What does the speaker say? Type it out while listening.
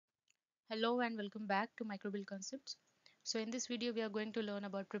Hello and welcome back to Microbial Concepts. So in this video we are going to learn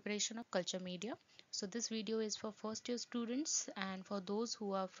about preparation of culture media. So this video is for first year students and for those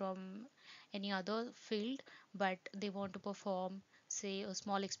who are from any other field but they want to perform say a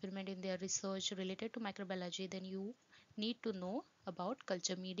small experiment in their research related to microbiology, then you need to know about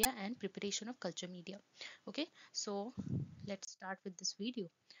culture media and preparation of culture media. Okay, so let's start with this video.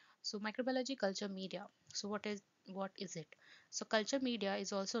 So microbiology culture media. So what is it? So culture media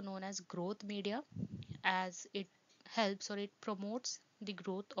is also known as growth media as it helps or it promotes the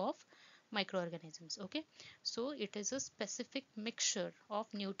growth of microorganisms. Okay, so it is a specific mixture of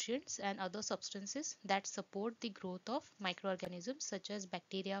nutrients and other substances that support the growth of microorganisms such as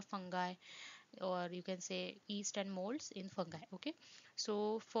bacteria, fungi, or you can say yeast and molds in fungi. Okay,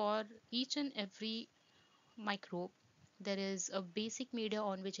 so for each and every microbe there is a basic media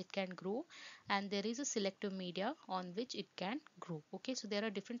on which it can grow and there is a selective media on which it can grow. Okay, so there are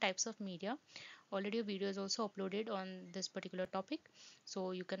different types of media. Already a video is also uploaded on this particular topic,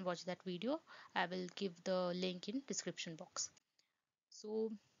 so you can watch that video. I will give the link in description box.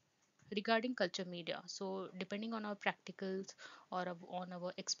 So regarding culture media, so depending on our practicals or on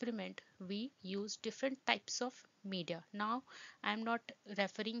our experiment we use different types of media. Now I am not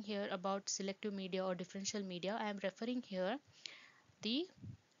referring here about selective media or differential media, I am referring here the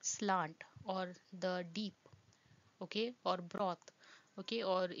slant or the deep, okay, or broth, okay,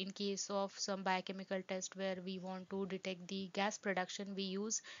 or in case of some biochemical test where we want to detect the gas production we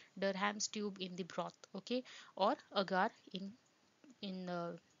use Durham's tube in the broth, okay, or agar in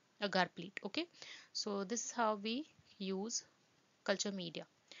agar plate. Okay, so this is how we use culture media.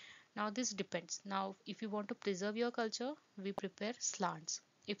 Now this depends. Now if you want to preserve your culture we prepare slants.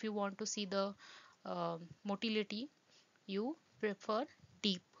 If you want to see the motility you prefer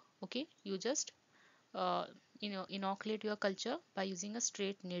deep. Okay, you just uh, inoculate your culture by using a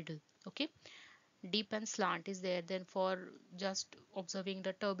straight needle. Okay, deep and slant is there. Then for just observing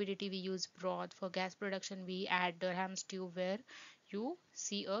the turbidity we use broth. For gas production we add Durham's tube where you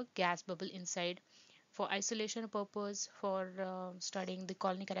see a gas bubble inside. For isolation purpose, for studying the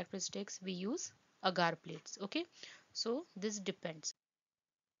colony characteristics we use agar plates. Okay, so this depends.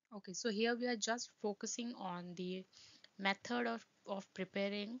 Okay, so here we are just focusing on the method of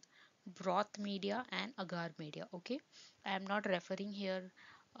preparing broth media and agar media. Okay, I am not referring here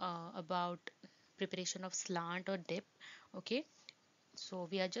about preparation of slant or dip. Okay, so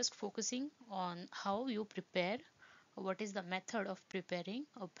we are just focusing on how you prepare, what is the method of preparing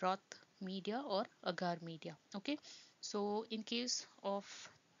a broth media or agar media. Okay, so in case of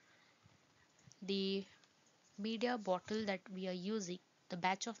the media bottle that we are using, the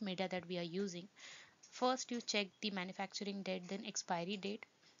batch of media that we are using, first you check the manufacturing date, then expiry date,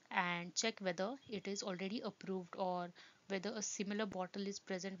 and check whether it is already approved or whether a similar bottle is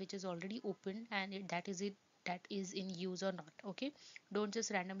present which is already open and that is in use or not. Okay, don't just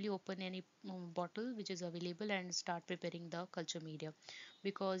randomly open any bottle which is available and start preparing the culture media,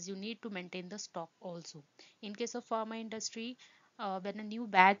 because you need to maintain the stock also. In case of pharma industry, when a new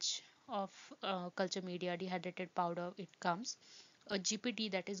batch of culture media dehydrated powder it comes, a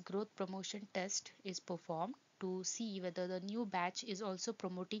GPT, that is growth promotion test, is performed to see whether the new batch is also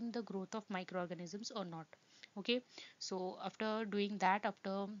promoting the growth of microorganisms or not. Okay, so after doing that,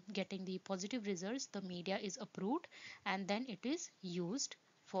 after getting the positive results, the media is approved and then it is used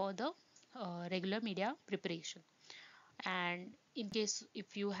for the regular media preparation. And in case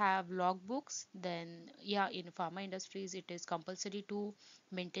if you have logbooks, then yeah, in pharma industries it is compulsory to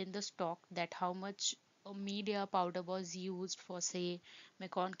maintain the stock, that how much media powder was used for say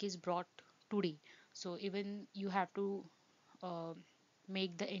McConk is brought today. So even you have to uh,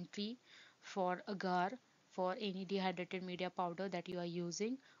 make the entry for agar, for any dehydrated media powder that you are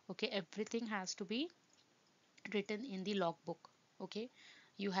using. Okay, everything has to be written in the logbook. Okay,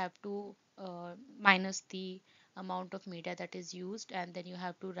 you have to minus the amount of media that is used and then you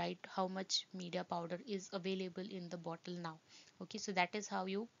have to write how much media powder is available in the bottle now. Okay, so that is how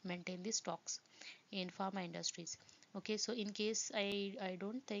you maintain the stocks in pharma industries. Okay, so in case I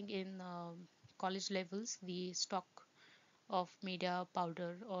don't think in college levels the stock of media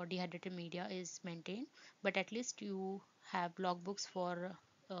powder or dehydrated media is maintained, but at least you have logbooks for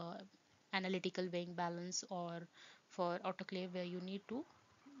uh, analytical weighing balance or for autoclave where you need to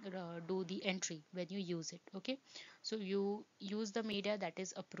do the entry when you use it. Okay, so you use the media that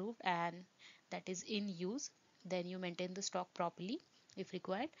is approved and that is in use, then you maintain the stock properly if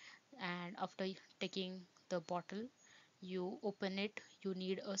required, and after taking the bottle you open it, you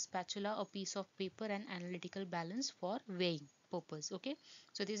need a spatula, a piece of paper and analytical balance for weighing purpose. Okay,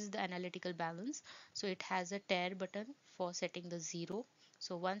 so this is the analytical balance. So it has a tare button for setting the zero,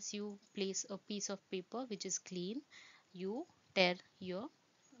 So once you place a piece of paper which is clean, you tear your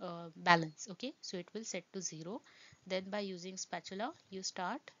balance. Okay, so it will set to 0. Then by using spatula you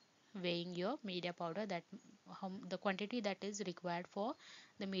start weighing your media powder, that the quantity that is required for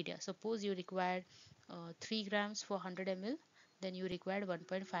the media. Suppose you require 3 grams for 100 ml, then you require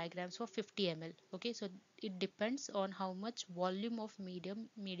 1.5 grams for 50 ml. Okay, so it depends on how much volume of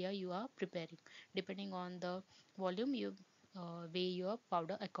media you are preparing. Depending on the volume, you weigh your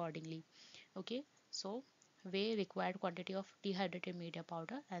powder accordingly. Okay, so weigh required quantity of dehydrated media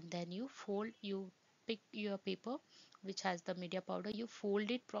powder, and then you pick your paper which has the media powder, you fold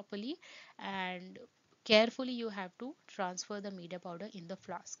it properly, and carefully you have to transfer the media powder in the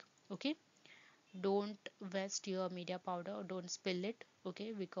flask. Okay, don't waste your media powder, don't spill it.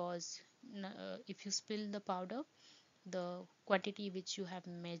 Okay, because if you spill the powder, the quantity which you have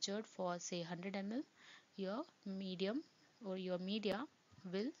measured for say 100 ml, your medium or your media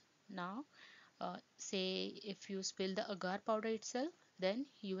will now say if you spill the agar powder itself, then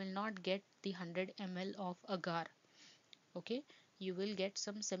you will not get the 100 ml of agar. Okay, you will get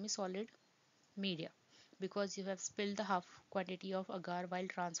some semi-solid media because you have spilled the half quantity of agar while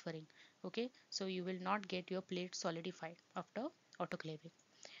transferring. Okay, so you will not get your plate solidified after autoclaving.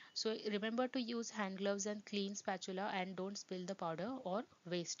 So remember to use hand gloves and clean spatula, and don't spill the powder or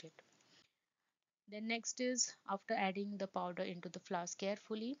waste it. Then next is, after adding the powder into the flask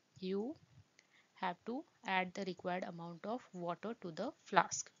carefully, you have to add the required amount of water to the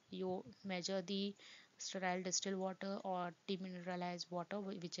flask. You measure the sterile distilled water or demineralized water,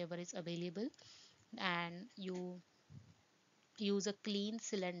 whichever is available, and you use a clean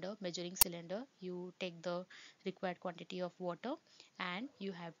cylinder, measuring cylinder. You take the required quantity of water and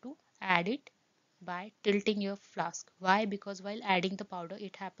you have to add it by tilting your flask. Why? Because while adding the powder,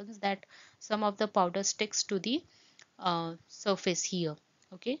 it happens that some of the powder sticks to the surface here,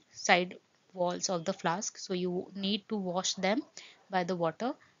 okay, side walls of the flask. So you need to wash them by the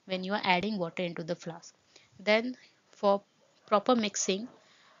water when you are adding water into the flask. Then for proper mixing,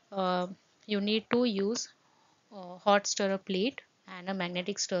 uh, you need to use hot stirrer plate and a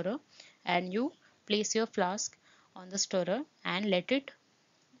magnetic stirrer, and you place your flask on the stirrer and let it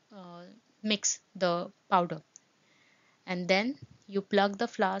uh, mix the powder, and then you plug the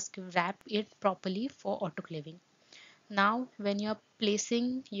flask, wrap it properly for autoclaving. Now when you are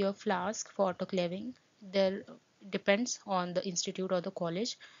placing your flask for autoclaving, there depends on the institute or the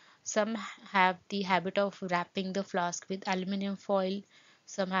college. Some have the habit of wrapping the flask with aluminum foil,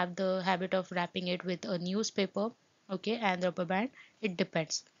 some have the habit of wrapping it with a newspaper, okay, and rubber band. It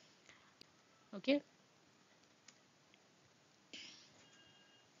depends. Okay,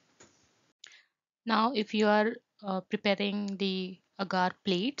 now if you are preparing the agar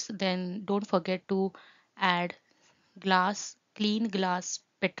plates, then don't forget to add clean glass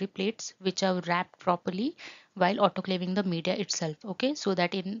petri plates which are wrapped properly while autoclaving the media itself. Okay, so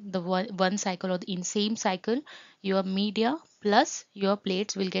that in the one cycle or in same cycle, your media plus your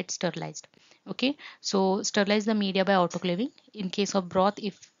plates will get sterilized. Okay, so sterilize the media by autoclaving. In case of broth,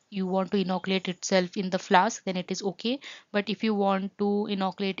 if you want to inoculate itself in the flask, then it is okay. But if you want to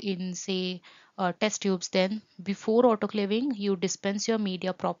inoculate in say test tubes, then before autoclaving you dispense your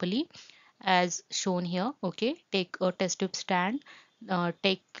media properly as shown here. Okay, take a test tube stand,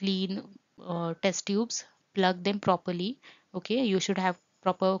 take clean test tubes, plug them properly. Okay, you should have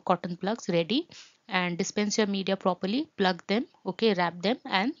proper cotton plugs ready, and dispense your media properly, plug them, okay, wrap them,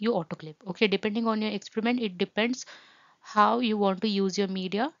 and you autoclave. Okay, depending on your experiment, it depends how you want to use your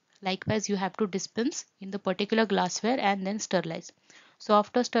media. Likewise, you have to dispense in the particular glassware and then sterilize. So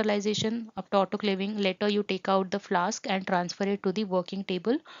after sterilization, after autoclaving, later you take out the flask and transfer it to the working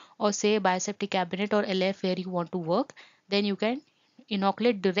table or say biosafety cabinet or LF where you want to work. Then you can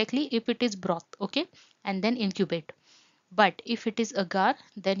inoculate directly if it is broth, okay, and then incubate. But if it is agar,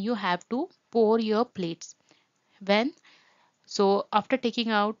 then you have to pour your plates. When so after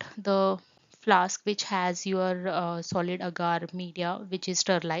taking out the flask which has your solid agar media which is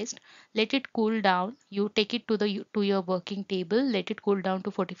sterilized, let it cool down. You take it to the to your working table, let it cool down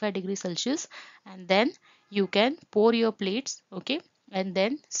to 45 degrees Celsius, and then you can pour your plates, okay, and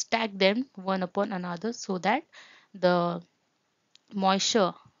then stack them one upon another so that the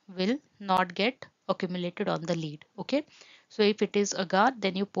moisture will not get accumulated on the lid. Okay, so if it is agar,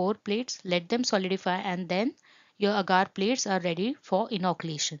 then you pour plates, let them solidify, and then your agar plates are ready for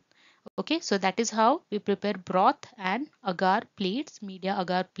inoculation. Okay, so that is how we prepare broth and agar plates, media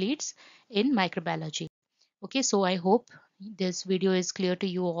agar plates in microbiology. Okay, so I hope this video is clear to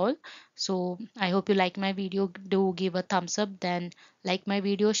you all. So I hope you like my video. Do give a thumbs up, then like my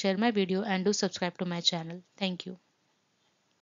video, share my video, and do subscribe to my channel. Thank you.